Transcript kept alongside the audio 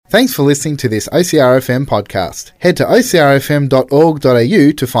Thanks for listening to this OCRFM podcast. Head to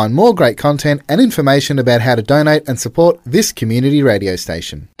ocrfm.org.au to find more great content and information about how to donate and support this community radio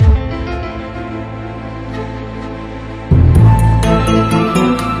station.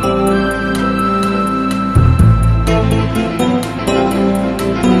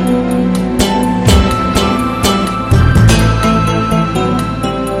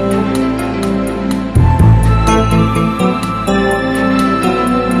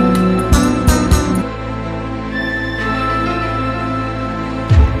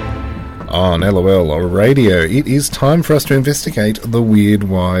 On LOL Radio, it is time for us to investigate the weird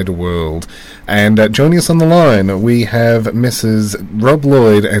wide world. And joining us on the line, we have Messrs. Rob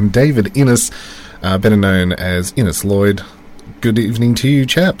Lloyd and David Innes, better known as Innes Lloyd. Good evening to you,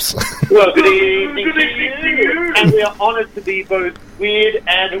 chaps. Well, good evening to you. And we are honoured to be both weird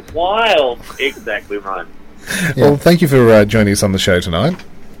and wild. Exactly right. Yeah. Well, thank you for joining us on the show tonight.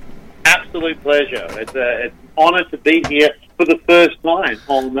 Absolute pleasure. It's an honour to be here for the first time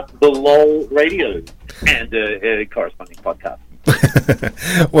on the LOL Radio and a corresponding podcast.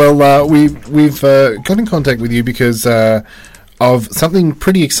 Well, we've got in contact with you because of something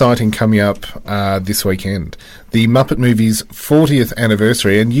pretty exciting coming up this weekend, the Muppet Movie's 40th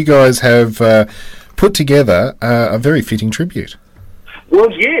anniversary, and you guys have put together a very fitting tribute.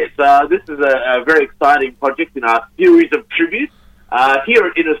 Well, yes, this is a very exciting project in our series of tributes. Here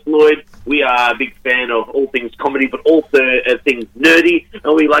at Innes Lloyd, we are a big fan of all things comedy, but also things nerdy,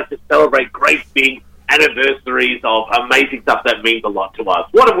 and we like to celebrate great big anniversaries of amazing stuff that means a lot to us.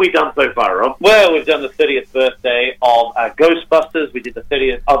 What have we done so far, Rob? Well, we've done the 30th birthday of Ghostbusters. We did the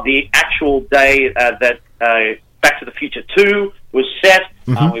 30th of the actual day that Back to the Future 2 was set.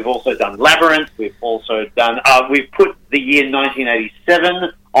 Mm-hmm. We've also done Labyrinth. We've also done... we've put the year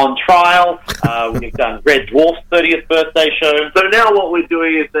 1987 on trial. We've done Red Dwarf's 30th birthday show. So now what we're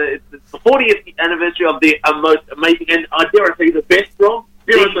doing is it's the 40th anniversary of the most amazing, and I dare I say the best, Rob?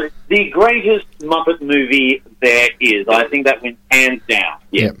 The greatest Muppet movie there is. I think that went hands down.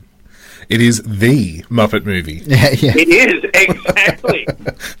 Yeah. Yep. It is the Muppet Movie. Yeah. It is, exactly.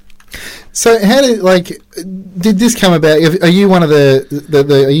 So how did this come about? Are you one of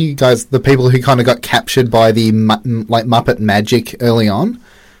are you guys the people who kind of got captured by the Muppet magic early on?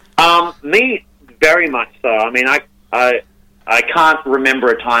 Me, very much so. I mean, I can't remember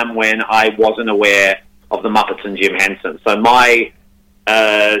a time when I wasn't aware of the Muppets and Jim Henson. So my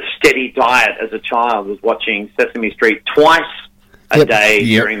steady diet as a child was watching Sesame Street twice a day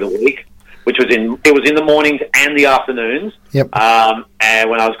during the week, which was in the mornings and the afternoons. Yep. And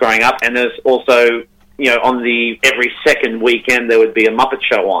when I was growing up, and there's also on the every second weekend there would be a Muppet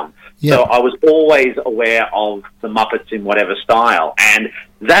show on. Yep. So I was always aware of the Muppets in whatever style, and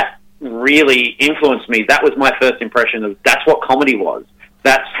that really influenced me. That was my first impression of that's what comedy was.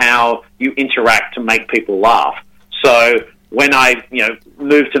 That's how you interact to make people laugh. So when I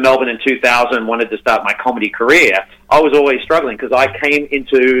moved to Melbourne in 2000 and wanted to start my comedy career, I was always struggling because I came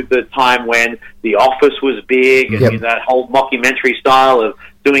into the time when The Office was big and that whole mockumentary style of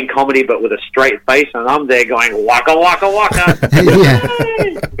doing comedy but with a straight face, and I'm there going, waka, waka, waka.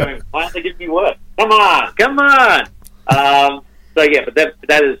 Going, why don't they give me work? Come on. But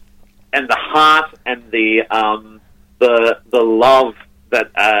that is, and the heart and the love that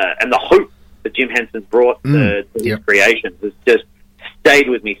and the hope that Jim Henson brought to his creations has just stayed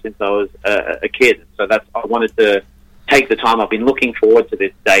with me since I was a kid. So I wanted to take the time. I've been looking forward to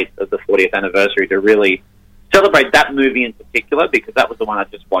this date of the 40th anniversary to really celebrate that movie in particular, because that was the one I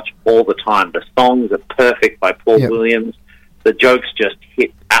just watched all the time. The songs are perfect by Paul Williams. The jokes just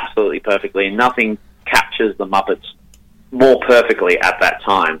hit absolutely perfectly, and nothing captures the Muppets more perfectly at that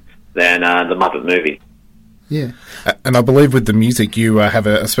time than the Muppet movie. Yeah. And I believe with the music, you have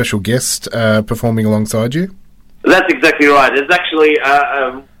a special guest performing alongside you? That's exactly right. It's actually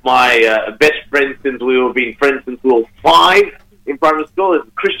my best friend since we were being friends since we were 5 in primary school. Is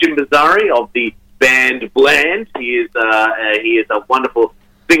Christian Bizzari of the band Bland. He is a wonderful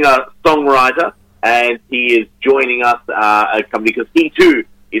singer-songwriter, and he is joining us because he too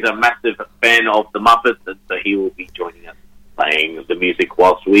is a massive fan of the Muppets, and so he will be joining us playing the music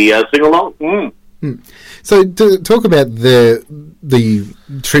whilst we sing along. So to talk about the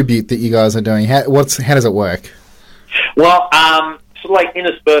tribute that you guys are doing, how does it work? Well, sort of like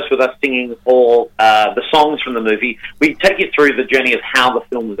interspersed with us singing all the songs from the movie, we take you through the journey of how the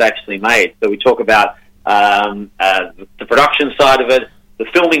film was actually made. So we talk about the production side of it, the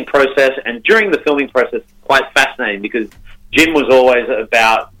filming process, and during the filming process, quite fascinating because Jim was always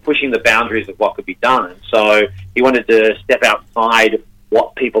about pushing the boundaries of what could be done, and so he wanted to step outside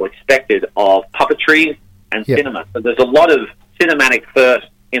what people expected of puppetry and cinema. So there's a lot of cinematic first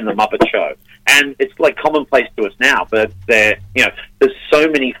in the Muppet Show. And it's like commonplace to us now, but there's so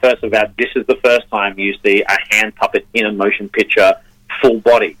many firsts about this is the first time you see a hand puppet in a motion picture full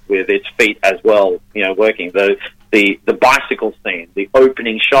body with its feet as well, working. The bicycle scene, the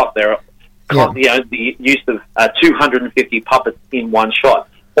opening shot, the use of 250 puppets in one shot.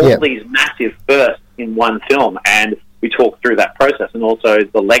 All these massive firsts in one film, and we talk through that process and also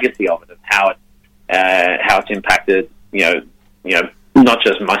the legacy of it, and how it's impacted, not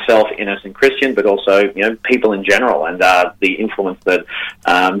just myself, Ines and Christian, but also people in general, and the influence that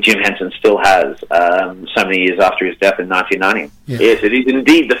Jim Henson still has so many years after his death in 1990. Yeah. Yes, it is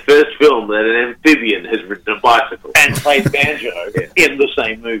indeed the first film that an amphibian has ridden a bicycle and played banjo in the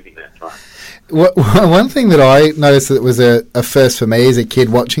same movie. That's right. One thing that I noticed that was a first for me as a kid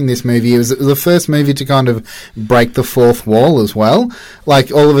watching this movie, it was the first movie to kind of break the fourth wall as well.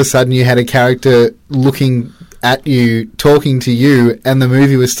 Like, all of a sudden you had a character looking at you, talking to you, and the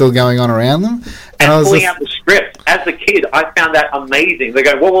movie was still going on around them. And pulling out the script. As a kid, I found that amazing. They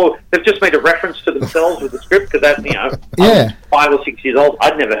go, well, they've just made a reference to themselves with the script, because that's, I was 5 or 6 years old.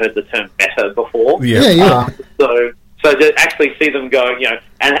 I'd never heard the term meta before. So to actually see them go,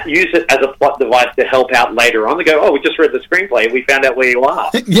 and use it as a plot device to help out later on, they go, oh, we just read the screenplay, we found out where you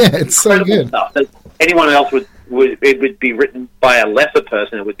are. Yeah, it's so good. Stuff. Anyone else it would be written by a lesser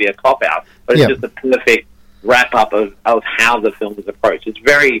person, it would be a cop-out, but it's just the perfect wrap-up of how the film is approached. It's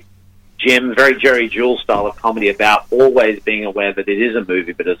very Jim, very Jerry Jules style of comedy, about always being aware that it is a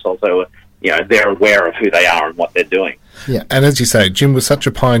movie, but it's also, they're aware of who they are and what they're doing. Yeah, and as you say, Jim was such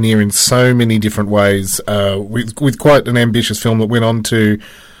a pioneer in so many different ways, with quite an ambitious film that went on to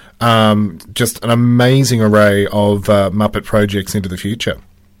just an amazing array of Muppet projects into the future.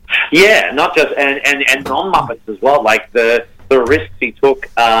 Yeah, not just and non-Muppets as well, like the risks he took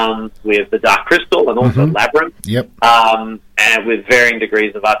with the Dark Crystal and also Labyrinth. Yep. And with varying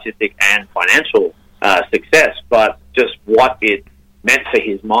degrees of artistic and financial success, but just what it meant for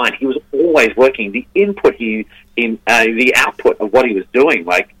his mind. He was always working. The input the output of what he was doing,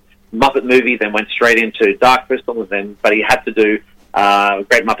 like Muppet movie, then went straight into Dark Crystal, but he had to do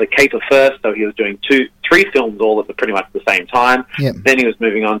Great Muppet Caper first, so he was doing 3 films all at pretty much the same time. Yep. Then he was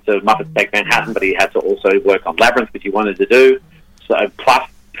moving on to Muppets Take Manhattan, but he had to also work on Labyrinth, which he wanted to do. So plus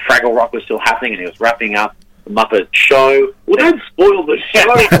Fraggle Rock was still happening, and he was wrapping up the Muppet Show. Well, don't spoil the show.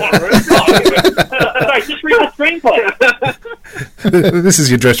 Sorry, just read the screenplay. This is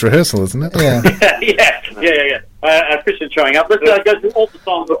your dress rehearsal, isn't it? Yeah. Christian showing up. Let's go through all the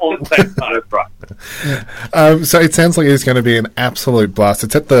songs all at the same time. Right. So it sounds like it's going to be an absolute blast.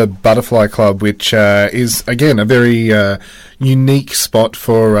 It's at the Butterfly Club, which is, again, a very unique spot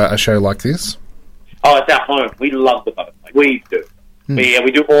for a show like this. Oh, it's our home. We love the Butterfly. We do.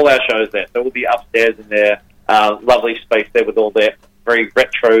 We do all our shows there. So we'll be upstairs in their lovely space there with all their very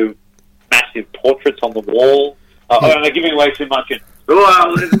retro, massive portraits on the wall. I'm giving away too much.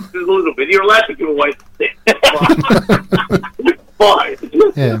 Well, there's a little bit. You're allowed to give away fine.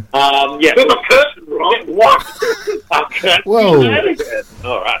 Yeah. There's a curtain, right? What? Okay. Whoa.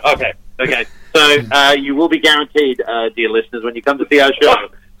 All right. Okay. So you will be guaranteed, dear listeners, when you come to see our show,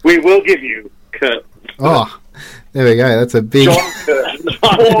 we will give you curtains. Oh, there we go. That's a big... John curtains.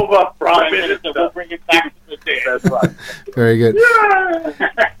 Former Prime Minister. We'll bring it back to the day. That's right. Very good.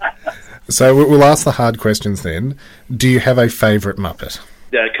 So we'll ask the hard questions then. Do you have a favourite Muppet?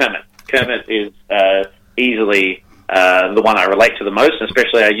 Kermit. Kermit is easily the one I relate to the most,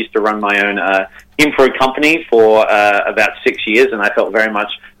 especially I used to run my own improv company for about 6 years, and I felt very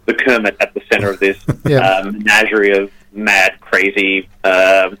much the Kermit at the centre of this menagerie of mad, crazy,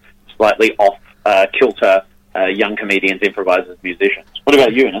 slightly off-kilter young comedians, improvisers, musicians. What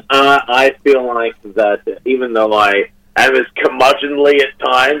about you, Ines? I feel like that even though I am as curmudgeonly at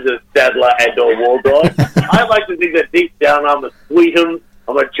times as Stadler and or Waldorf, I like to think that deep down I'm a sweetum.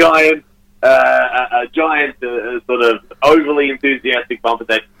 I'm a giant, sort of overly enthusiastic bumper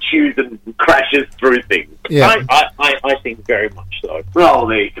that chews and crashes through things. Yeah. I think very much so. Well,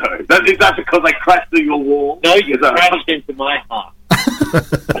 there you go. Is that because I crashed through your wall? No, you crashed into my heart.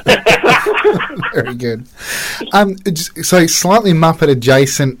 Very good. So slightly Muppet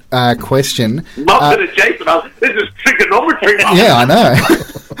adjacent question. Muppet adjacent? This is trigonometry. Yeah, I know.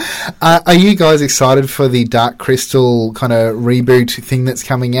 Are you guys excited for the Dark Crystal kind of reboot thing that's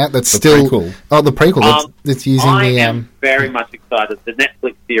coming out? That's the prequel. Oh, the prequel. That's using I am very much excited. The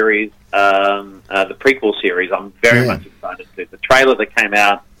Netflix series, the prequel series, I'm very much excited to. The trailer that came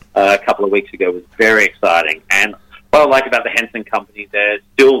out a couple of weeks ago was very exciting, and what I like about the Henson Company, they're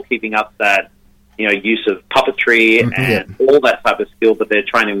still keeping up that, use of puppetry and all that type of skill, but they're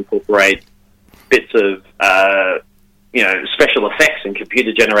trying to incorporate bits of special effects and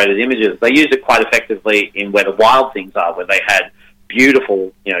computer-generated images. They used it quite effectively in Where the Wild Things Are, where they had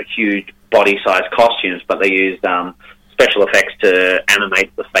beautiful, huge body-sized costumes, but they used special effects to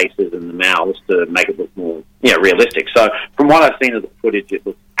animate the faces and the mouths to make it look more, realistic. So from what I've seen of the footage, it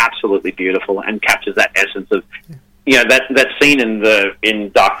looks absolutely beautiful and captures that essence of, that scene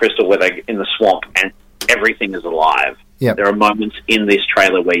in Dark Crystal where they're in the swamp and everything is alive. Yep. There are moments in this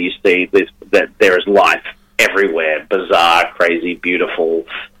trailer where you see that there is life everywhere, bizarre, crazy, beautiful,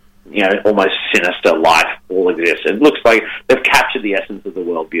 almost sinister life all exists. It looks like they've captured the essence of the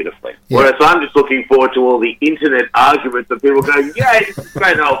world beautifully. Yeah. Whereas I'm just looking forward to all the internet arguments of people going, yeah, this is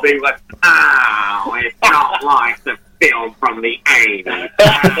great, and I'll be like, it's not like the film from the 80s.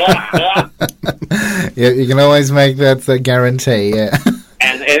 Yeah, you can always make that a guarantee, yeah.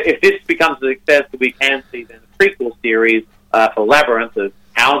 And if this becomes a success, we can see then a prequel series for Labyrinth of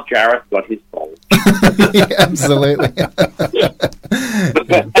how Jareth got his soul. Yeah, absolutely.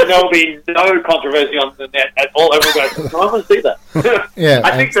 And there'll be no controversy on the net at all. Everyone goes, I want to see that. Yeah,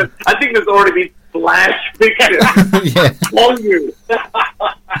 I think there's already been flash fiction yeah, on you.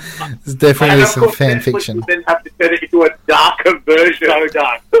 there's definitely And of some course, fan Netflix fiction. would then have to turn it into a darker version. So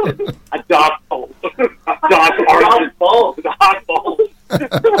dark. A dark bolt. Dark orange balls. Dark balls.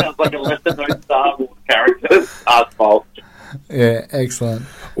 Sounds like a lesser-known Star Wars character. Dark balls. Yeah, excellent.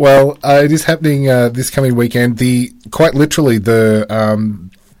 Well, it is happening this coming weekend. Quite literally the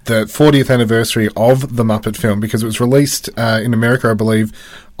 40th anniversary of the Muppet film, because it was released in America, I believe,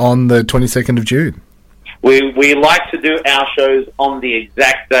 on the 22nd of June. We like to do our shows on the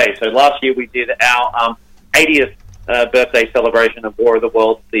exact day. So last year we did our 80th birthday celebration of War of the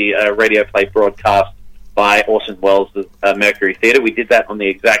Worlds, the radio play broadcast by Orson Welles' Mercury Theatre. We did that on the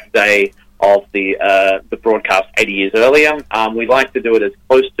exact day of the broadcast 80 years earlier. We like to do it as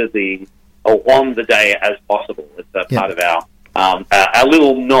close to on the day as possible. It's part of our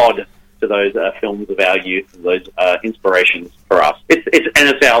little nod to those films of our youth and those inspirations for us.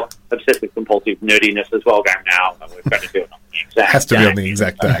 It's our obsessive compulsive nerdiness as well going now. And we're going to do it on the exact Has to day. be on the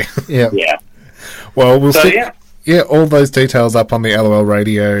exact day. Yeah. Yeah. Well, we'll So, see. yeah. Yeah, all those details up on the LOL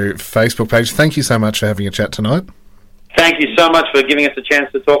Radio Facebook page. Thank you so much for having a chat tonight. Thank you so much for giving us a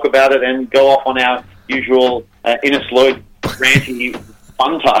chance to talk about it and go off on our usual Innes Lloyd ranty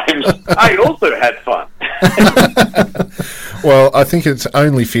fun times. I also had fun. Well, I think it's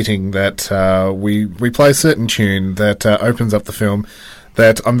only fitting that we play a certain tune that opens up the film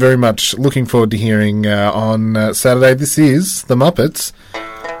that I'm very much looking forward to hearing on Saturday. This is The Muppets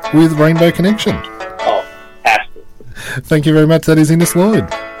with Rainbow Connection. Oh, absolutely. Thank you very much. That is Innes Lloyd.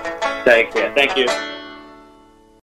 Take care. Thank you.